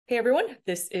Hey everyone,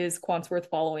 this is Quants Worth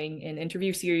Following, an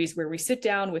interview series where we sit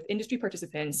down with industry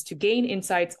participants to gain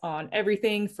insights on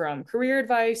everything from career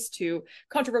advice to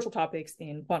controversial topics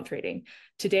in quant trading.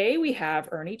 Today we have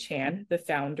Ernie Chan, the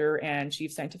founder and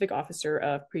chief scientific officer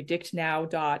of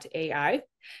PredictNow.ai.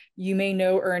 You may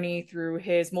know Ernie through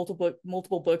his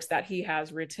multiple books that he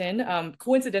has written.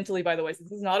 Coincidentally, by the way, so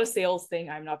this is not a sales thing.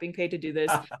 I'm not being paid to do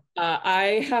this.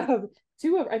 I have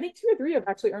two or three of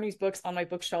actually Ernie's books on my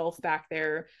bookshelf back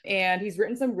there. And he's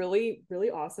written some really,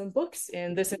 really awesome books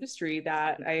in this industry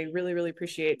that I really, really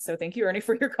appreciate. So thank you, Ernie,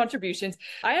 for your contributions.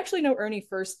 I actually know Ernie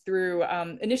first through,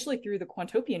 initially through the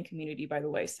Quantopian community, by the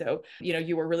way. So,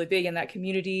 you were really big in that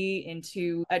community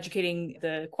into educating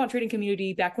the quant trading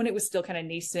community back when it was still kind of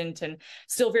nascent and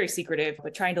still very secretive,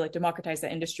 but trying to democratize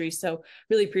that industry. So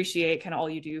really appreciate kind of all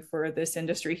you do for this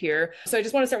industry here. So I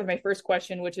just want to start with my first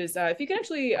question, which is if you can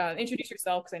actually introduce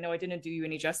yourself, because I know I didn't do you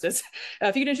any justice.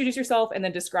 If you could introduce yourself and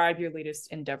then describe your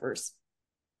latest endeavors.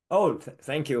 Oh,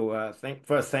 thank you.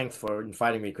 Thanks for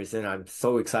inviting me, Christina. I'm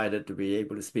so excited to be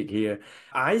able to speak here.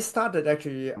 I started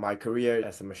actually my career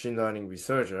as a machine learning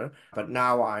researcher, but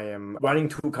now I am running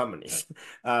two companies.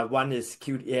 One is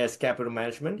QTS Capital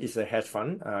Management. It's a hedge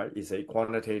fund. It's a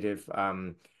quantitative,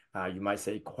 you might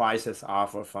say, crisis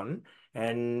alpha fund.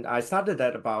 And I started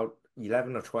that about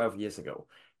 11 or 12 years ago.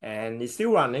 And it's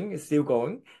still running, it's still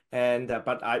going. And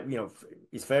but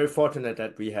it's very fortunate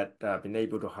that we had been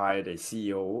able to hire a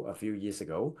CEO a few years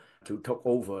ago to take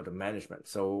over the management.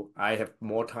 So I have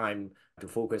more time to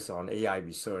focus on AI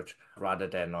research rather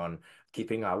than on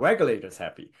keeping our regulators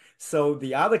happy. So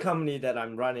the other company that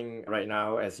I'm running right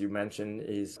now, as you mentioned,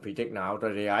 is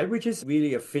PredictNow.ai, which is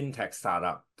really a fintech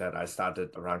startup that I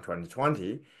started around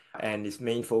 2020. And its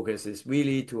main focus is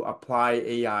really to apply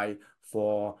AI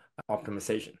for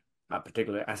optimization,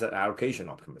 particularly asset allocation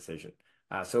optimization.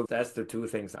 So that's the two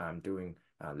things I'm doing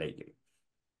lately.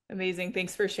 Amazing.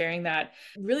 Thanks for sharing that.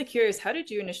 I'm really curious, how did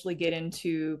you initially get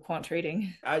into quant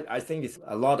trading? I think it's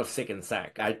a lot of sick and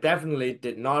sack. I definitely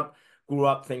did not grew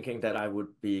up thinking that I would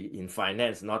be in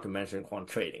finance, not to mention quant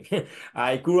trading.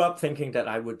 I grew up thinking that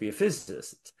I would be a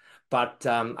physicist. But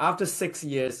after 6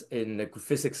 years in the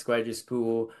physics graduate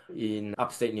school in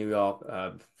upstate New York,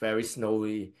 very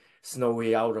snowy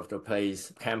out of the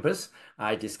place campus,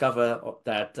 I discovered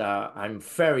that I'm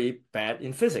very bad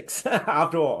in physics.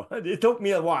 After all, it took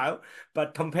me a while,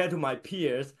 but compared to my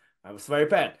peers, I was very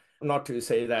bad. Not to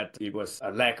say that it was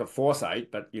a lack of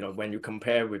foresight, but when you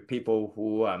compare with people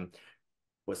who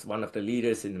was one of the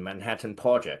leaders in the Manhattan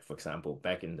Project, for example,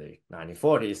 back in the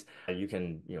 1940s, you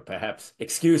can perhaps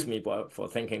excuse me for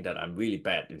thinking that I'm really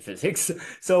bad in physics.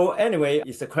 So anyway,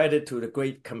 it's a credit to the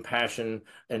great compassion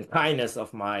and kindness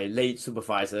of my late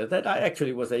supervisor that I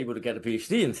actually was able to get a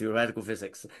PhD in theoretical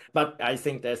physics. But I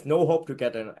think there's no hope to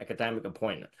get an academic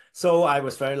appointment. So I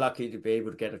was very lucky to be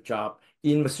able to get a job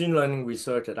in machine learning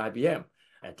research at IBM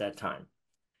at that time.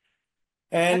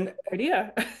 And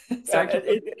idea. Sorry.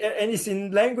 and it's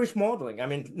in language modeling. I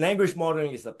mean, language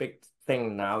modeling is a big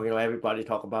thing now. Everybody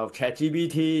talk about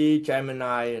ChatGPT,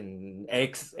 Gemini, and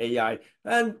X AI,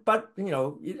 but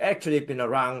it actually been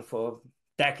around for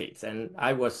decades. And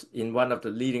I was in one of the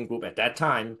leading group at that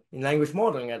time in language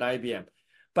modeling at IBM.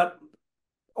 But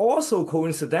also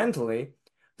coincidentally,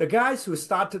 the guys who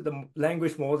started the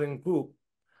language modeling group,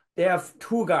 they have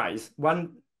two guys.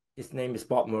 One, his name is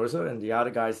Bob Mercer, and the other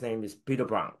guy's name is Peter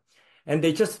Brown. And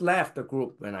they just left the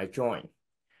group when I joined.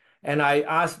 And I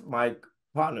asked my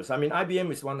partners, I mean,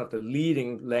 IBM is one of the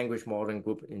leading language modeling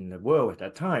group in the world at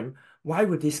that time. Why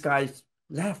would these guys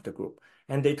left the group?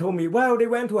 And they told me, well, they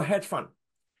went to a hedge fund.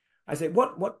 I said,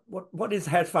 what is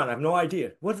hedge fund? I have no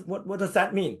idea. What does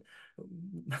that mean?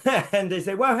 And they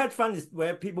say, well, hedge fund is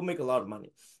where people make a lot of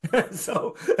money.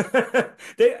 So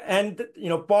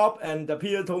Bob and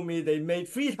Peter told me they made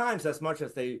 3 times as much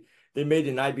as they made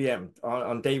in IBM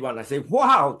on day one. I say,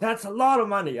 wow, that's a lot of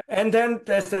money. And then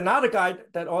there's another guy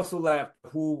that also left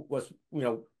who was,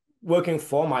 working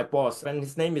for my boss, and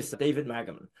his name is David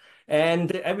Magaman.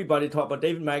 And everybody talk about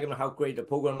David Magaman, how great a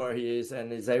programmer he is.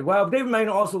 And they say, well, David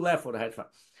Magaman also left for the hedge fund.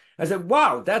 I said,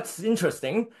 wow, that's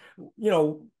interesting.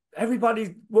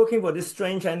 Everybody working for this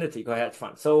strange entity called hedge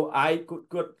fund. So I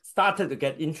started to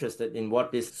get interested in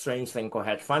what this strange thing called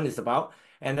hedge fund is about.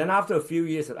 And then after a few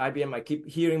years at IBM, I keep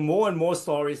hearing more and more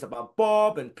stories about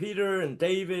Bob and Peter and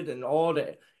David and all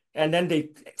that. And then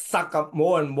they suck up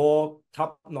more and more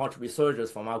top-notch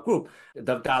researchers from our group.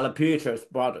 The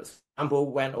Dallapietra brothers,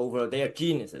 example, went over, they are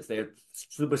geniuses. They're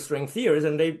super string theorists,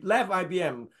 and they left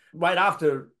IBM right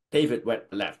after David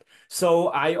left. So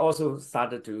I also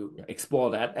started to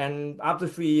explore that. And after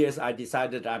 3 years, I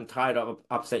decided I'm tired of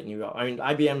upstate New York. I mean,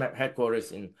 IBM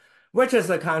headquarters in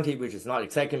Westchester County, which is not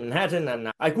exactly Manhattan,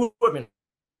 and I grew up in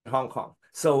Hong Kong.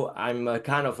 So I'm a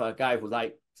kind of a guy who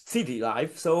likes city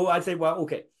life. So I say, well,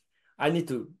 okay, I need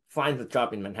to find a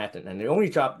job in Manhattan. And the only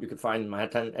job you could find in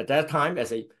Manhattan at that time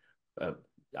as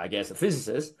I guess, a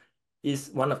physicist is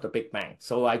one of the big banks.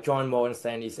 So I joined Morgan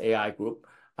Stanley's AI group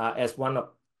as one of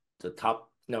the top,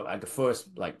 the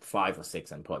first like 5 or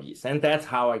 6 employees. And that's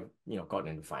how I, got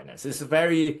into finance. It's a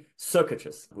very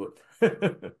circuitous route.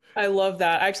 I love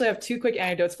that. I actually have 2 quick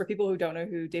anecdotes for people who don't know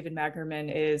who David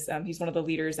Magerman is. He's one of the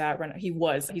leaders at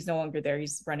he's no longer there.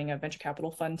 He's running a venture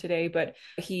capital fund today, but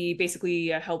he basically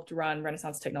helped run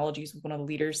Renaissance Technologies, was one of the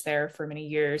leaders there for many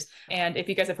years. And if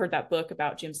you guys have heard that book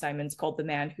about Jim Simons called The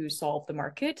Man Who Solved the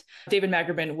Market, David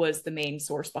Magerman was the main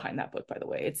source behind that book, by the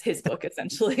way. It's his book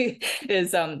essentially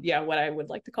is what I would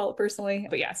like to call it personally.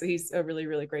 But yeah, so he's a really,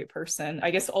 really great person.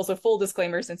 I guess also full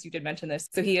disclaimer, since you did mention this,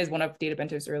 so he is one of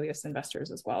Databento's earliest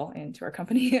investors as well into our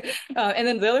company. And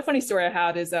then the other funny story I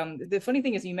had is the funny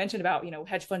thing is you mentioned about,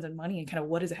 hedge funds and money and kind of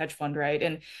what is a hedge fund, right?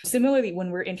 And similarly,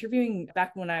 when we're interviewing,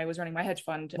 back when I was running my hedge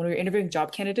fund, when we were interviewing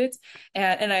job candidates,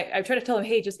 and I try to tell them,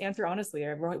 hey, just answer honestly.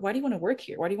 Why do you want to work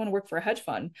here? Why do you want to work for a hedge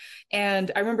fund? And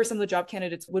I remember some of the job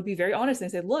candidates would be very honest and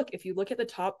say, look, if you look at the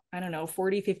top,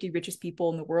 40, 50 richest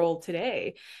people in the world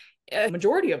today, a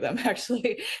majority of them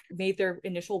actually made their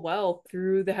initial wealth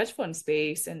through the hedge fund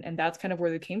space. And that's kind of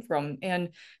where they came from. And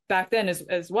back then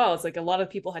as well, it's like a lot of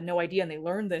people had no idea and they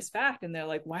learned this fact and they're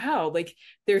like, wow, like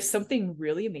there's something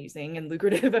really amazing and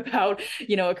lucrative about,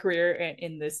 a career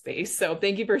in this space. So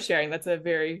thank you for sharing. That's a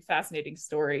very fascinating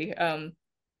story.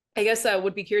 I guess I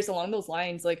would be curious along those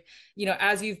lines, like,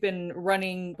 as you've been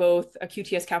running both a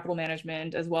QTS capital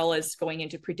management as well as going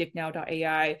into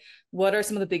PredictNow.ai, what are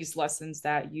some of the biggest lessons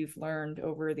that you've learned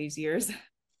over these years?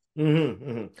 Mm-hmm,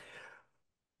 mm-hmm.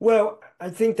 Well, I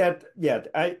think that,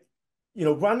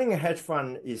 running a hedge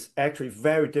fund is actually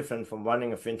very different from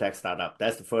running a fintech startup.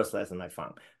 That's the first lesson I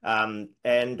found.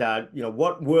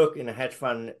 What work in a hedge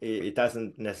fund, it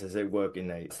doesn't necessarily work in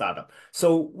a startup.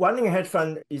 So running a hedge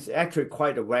fund is actually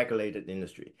quite a regulated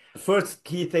industry. The first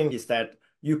key thing is that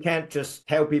you can't just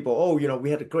tell people, oh, we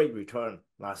had a great return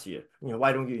last year.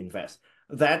 Why don't you invest?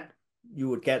 That you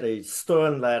would get a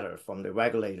stern letter from the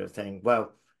regulator saying,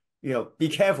 well, be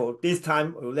careful. This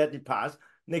time we'll let it pass.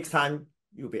 Next time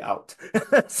you'll be out.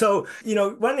 So,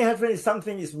 running a hedge fund is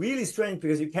something is really strange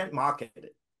because you can't market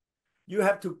it. You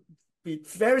have to be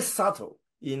very subtle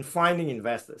in finding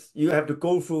investors. You have to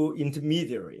go through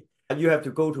intermediary. You have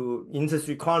to go to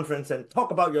industry conference and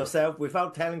talk about yourself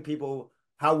without telling people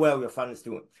how well your fund is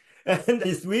doing. And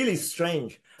it's really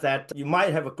strange that you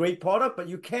might have a great product, but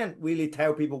you can't really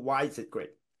tell people why is it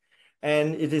great.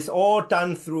 And it is all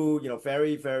done through,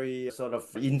 very, very sort of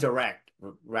indirect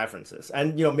references.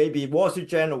 And, maybe Wall Street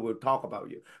Journal will talk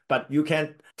about you, but you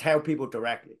can't tell people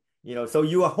directly, so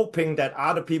you are hoping that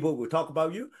other people will talk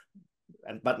about you,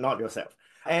 but not yourself.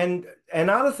 And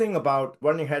another thing about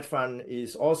running hedge fund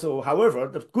is also, however,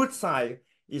 the good side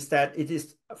is that it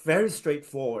is very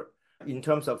straightforward in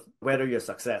terms of whether you're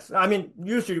success. I mean,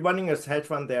 usually running a hedge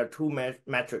fund, there are 2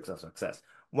 metrics of success.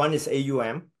 One is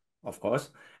AUM, of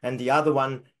course, and the other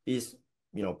one is,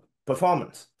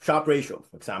 performance, Sharpe ratio,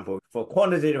 for example. For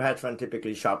quantitative hedge fund,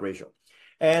 typically Sharpe ratio.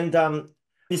 And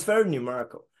it's very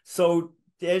numerical. So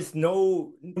there's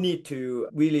no need to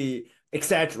really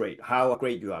exaggerate how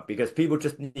great you are because people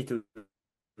just need to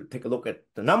take a look at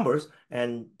the numbers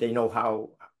and they know how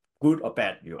good or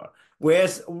bad you are.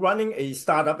 Whereas running a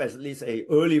startup, at least a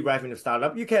early revenue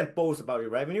startup, you can't boast about your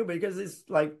revenue because it's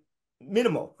like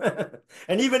minimal.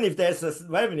 And even if there's a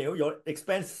revenue, your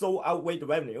expense so outweigh the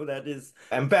revenue that is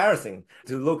embarrassing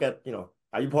to look at,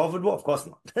 are you profitable? Of course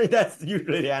not. That's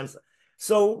usually the answer.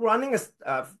 So running a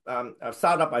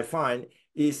startup, I find,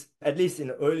 is, at least in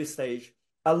the early stage,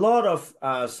 a lot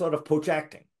of sort of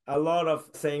projecting, a lot of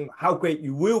saying how great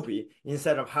you will be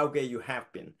instead of how great you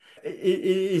have been. It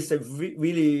is a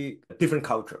really different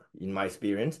culture in my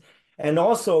experience. And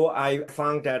also, I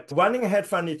found that running a hedge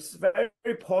fund, it's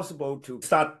very possible to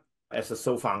start as a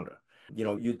sole founder.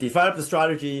 You develop the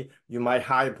strategy, you might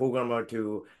hire a programmer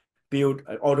to build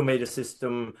an automated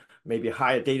system, maybe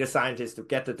hire data scientists to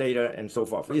get the data and so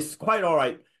forth. It's quite all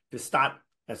right to start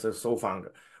as a sole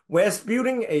founder. Whereas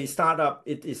building a startup,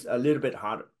 it is a little bit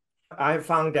harder. I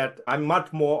found that I'm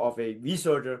much more of a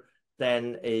researcher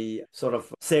than a sort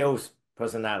of sales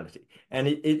personality. And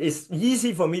it is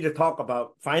easy for me to talk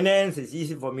about finance. It's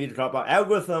easy for me to talk about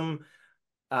algorithm,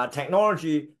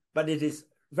 technology, but it is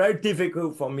very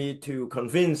difficult for me to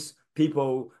convince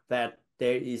people that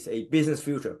there is a business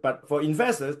future. But for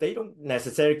investors, they don't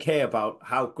necessarily care about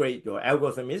how great your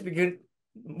algorithm is because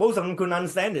most of them couldn't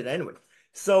understand it anyway.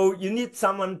 So you need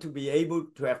someone to be able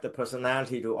to have the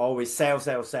personality to always sell,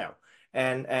 sell, sell.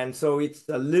 And so it's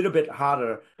a little bit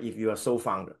harder if you are sole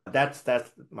founder. That's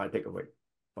my takeaway.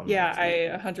 Yeah,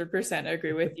 I 100%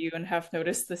 agree with you and have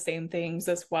noticed the same things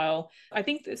as well. I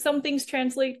think that some things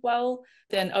translate well,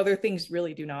 then other things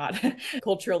really do not.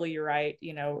 Culturally, you're right.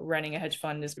 Running a hedge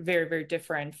fund is very, very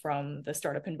different from the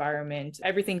startup environment.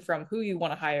 Everything from who you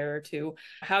want to hire to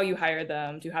how you hire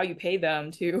them to how you pay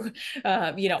them to,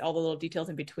 all the little details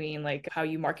in between, like how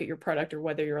you market your product or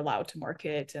whether you're allowed to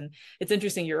market. And it's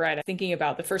interesting, you're right. Thinking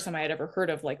about the first time I had ever heard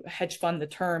of like a hedge fund, the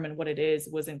term and what it is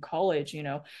was in college,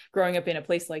 growing up in a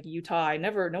place like Utah,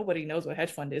 nobody knows what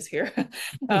hedge fund is here.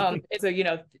 So,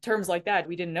 terms like that,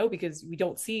 we didn't know because we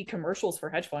don't see commercials for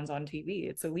hedge funds on TV.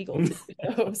 It's illegal to do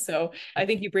so. So I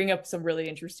think you bring up some really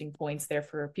interesting points there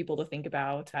for people to think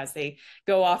about as they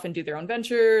go off and do their own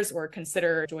ventures or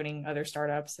consider joining other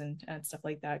startups and stuff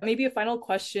like that. Maybe a final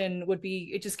question would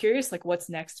be just curious, like what's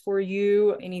next for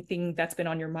you? Anything that's been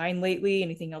on your mind lately?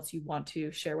 Anything else you want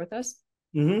to share with us?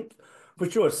 Mm-hmm. For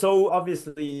sure. So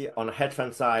obviously on the hedge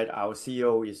fund side, our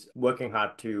CEO is working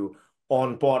hard to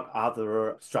onboard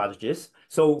other strategists.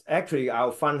 So actually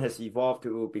our fund has evolved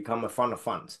to become a fund of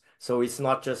funds. So it's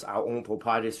not just our own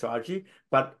proprietary strategy,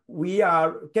 but we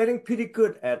are getting pretty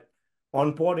good at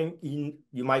onboarding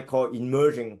you might call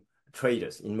emerging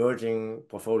traders, emerging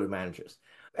portfolio managers.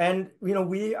 And,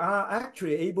 we are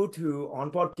actually able to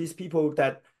onboard these people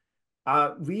that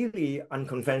are really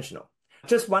unconventional.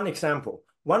 Just one example.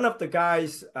 One of the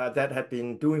guys that had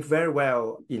been doing very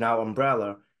well in our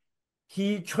umbrella,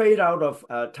 he traded out of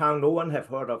a town no one have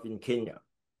heard of in Kenya.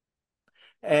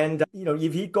 And,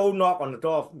 if he go knock on the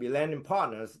door of Millennium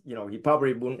Partners, he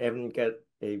probably wouldn't even get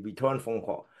a return phone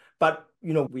call. But,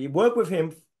 we work with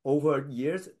him over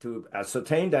years to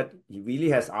ascertain that he really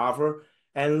has offer.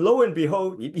 And lo and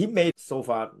behold, he made so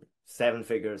far 7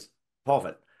 figures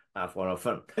profit for our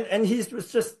fund. And he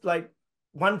was just like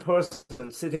one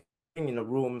person sitting in a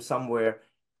room somewhere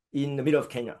in the middle of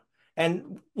Kenya.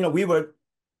 And, we were,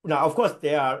 now, of course,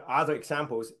 there are other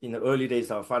examples in the early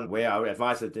days of fund where our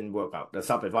advisor didn't work out, the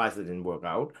sub-advisor didn't work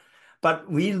out.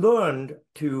 But we learned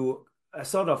to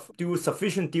sort of do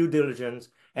sufficient due diligence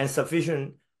and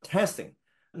sufficient testing.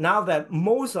 Now that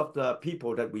most of the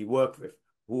people that we work with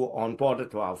who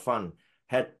onboarded to our fund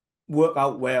had worked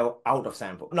out well out of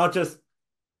sample, not just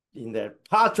in their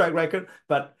past track record,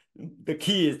 but the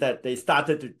key is that they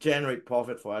started to generate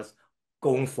profit for us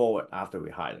going forward after we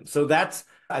hired them. So that's,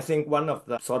 I think, one of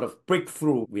the sort of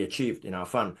breakthrough we achieved in our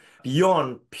fund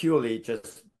beyond purely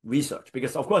just research.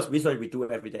 Because of course, research we do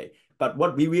every day. But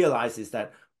what we realized is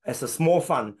that as a small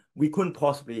fund, we couldn't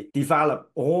possibly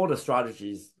develop all the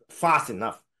strategies fast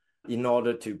enough in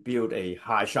order to build a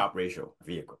high Sharpe ratio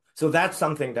vehicle. So that's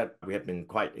something that we have been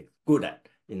quite good at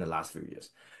in the last few years.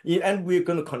 And we're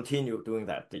going to continue doing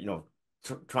that,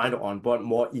 trying to onboard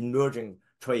more emerging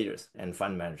traders and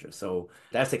fund managers. So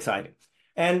that's exciting.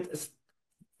 And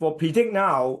for Predict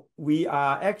Now, we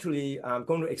are actually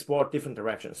going to explore different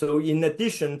directions. So in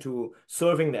addition to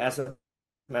serving the asset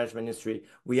management industry,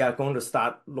 we are going to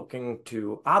start looking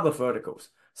to other verticals,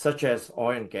 such as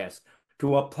oil and gas,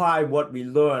 to apply what we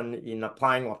learn in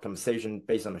applying optimization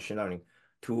based on machine learning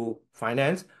to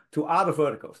finance, to other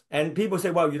verticals. And people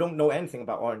say, well, you don't know anything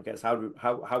about oil and gas.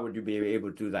 How would you be able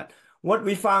to do that? What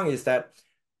we found is that,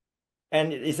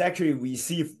 and it's actually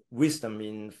received wisdom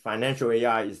in financial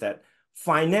AI, is that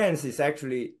finance is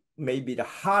actually maybe the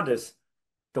hardest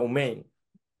domain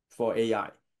for AI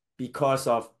because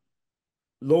of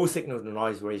low signal to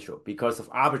noise ratio, because of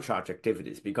arbitrage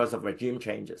activities, because of regime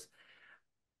changes.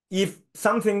 If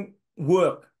something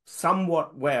works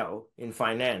somewhat well in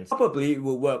finance, probably it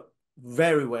will work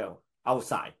very well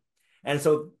outside. And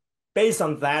so based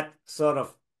on that sort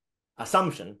of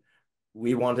assumption,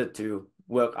 we wanted to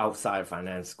work outside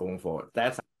finance going forward.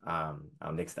 That's our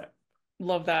next step.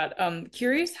 Love that.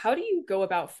 Curious, how do you go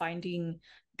about finding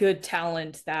good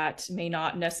talent that may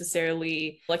not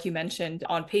necessarily, like you mentioned,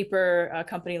 on paper, a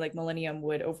company like Millennium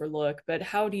would overlook, but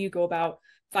how do you go about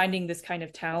finding this kind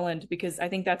of talent? Because I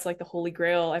think that's like the holy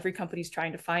grail. Every company's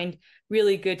trying to find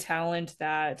really good talent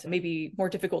that may be more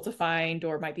difficult to find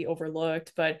or might be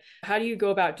overlooked. But how do you go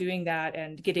about doing that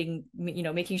and getting,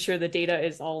 making sure the data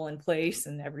is all in place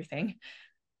and everything?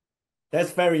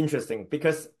 That's very interesting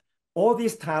because all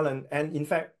this talent, and in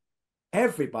fact,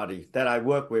 everybody that I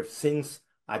work with since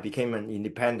I became an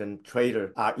independent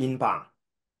trader are inbound.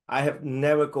 I have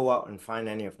never go out and find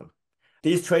any of them.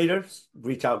 These traders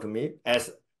reach out to me, as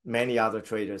many other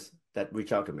traders that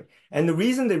reach out to me. And the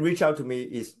reason they reach out to me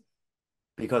is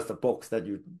because the books that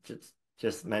you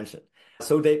just mentioned.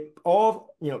 So they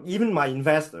all, even my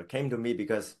investor came to me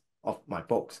because of my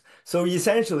books. So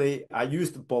essentially, I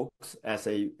use the books as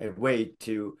a way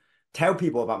to tell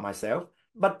people about myself.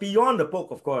 But beyond the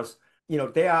book, of course,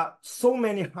 there are so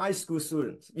many high school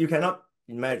students. You cannot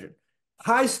imagine.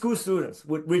 High school students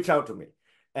would reach out to me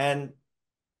and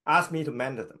ask me to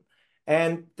mentor them.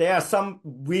 And there are some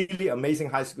really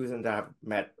amazing high school students that I've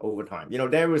met over time.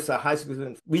 There was a high school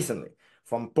student recently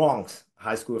from Bronx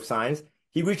High School of Science.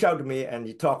 He reached out to me and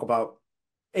he talked about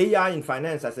AI in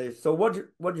finance. I said, so what do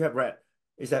you have read?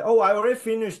 He said, oh, I already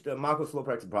finished Marcus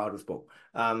Lopez Prado's book.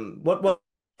 What's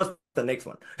the next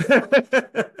one?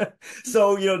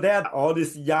 So, there are all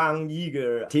these young,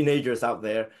 eager teenagers out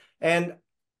there. And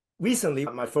recently,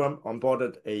 my firm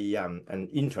onboarded an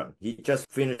intern. He just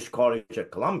finished college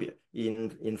at Columbia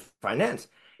in finance.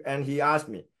 And he asked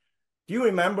me, do you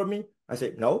remember me? I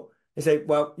said, no. He said,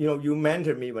 well, you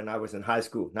mentored me when I was in high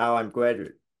school. Now I'm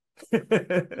graduate.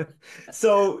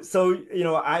 So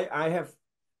I have,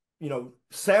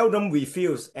 seldom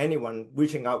refused anyone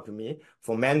reaching out to me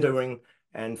for mentoring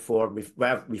and for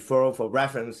referral, for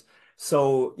reference.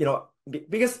 So,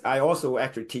 because I also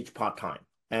actually teach part-time,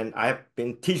 and I have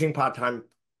been teaching part-time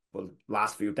for the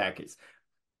last few decades,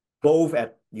 both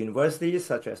at universities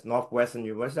such as Northwestern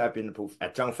University. I've been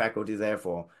adjunct faculty there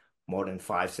for more than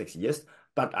 5-6 years,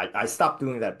 but I stopped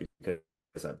doing that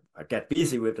because I get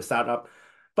busy with the startup.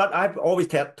 But I've always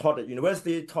taught at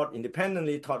university, taught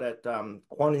independently, taught at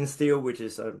Quant, which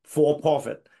is a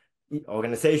for-profit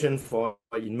organization for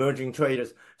emerging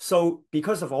traders. So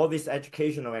because of all these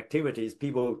educational activities,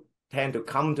 people tend to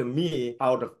come to me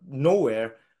out of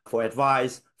nowhere for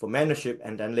advice, for mentorship,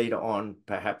 and then later on,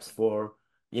 perhaps for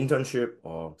internship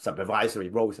or supervisory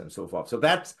roles and so forth. So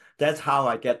that's how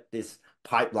I get this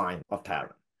pipeline of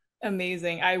talent.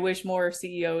 Amazing. I wish more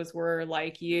CEOs were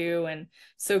like you and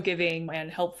so giving and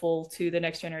helpful to the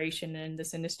next generation in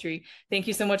this industry. Thank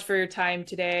you so much for your time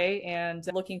today, and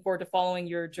looking forward to following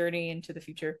your journey into the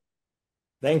future.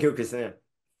 Thank you, Christina.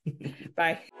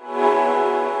 Bye.